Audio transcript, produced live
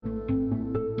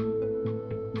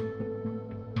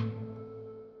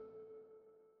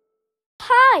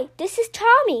Hi, this is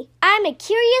Tommy. I'm a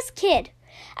curious kid.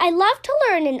 I love to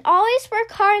learn and always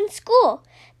work hard in school,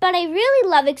 but I really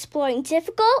love exploring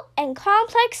difficult and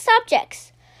complex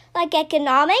subjects like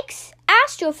economics,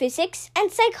 astrophysics,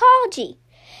 and psychology.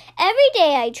 Every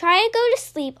day I try to go to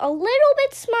sleep a little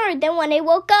bit smarter than when I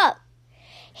woke up.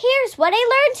 Here's what I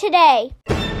learned today.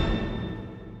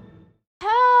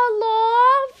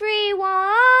 Hello,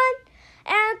 everyone,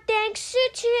 and thanks for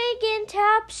tuning in to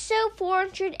episode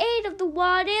 408 of the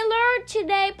What I Learned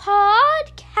Today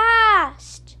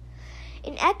podcast.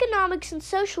 In economics and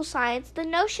social science, the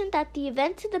notion that the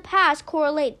events of the past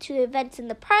correlate to events in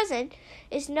the present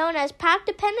is known as path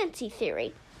dependency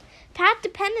theory. Path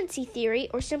dependency theory,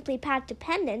 or simply path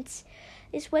dependence,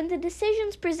 is when the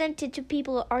decisions presented to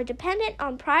people are dependent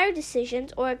on prior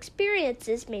decisions or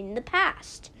experiences made in the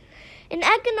past. In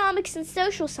economics and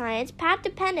social science, path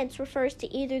dependence refers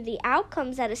to either the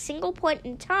outcomes at a single point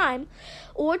in time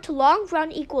or to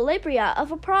long-run equilibria of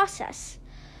a process.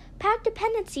 Path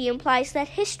dependency implies that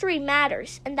history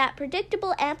matters and that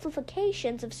predictable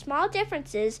amplifications of small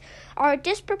differences are a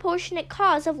disproportionate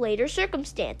cause of later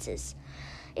circumstances.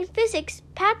 In physics,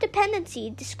 path dependency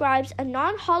describes a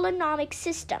non-holonomic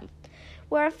system,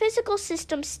 where a physical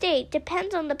system state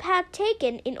depends on the path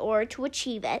taken in order to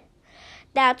achieve it.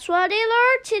 That's what I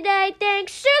learned today.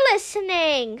 Thanks for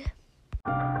listening.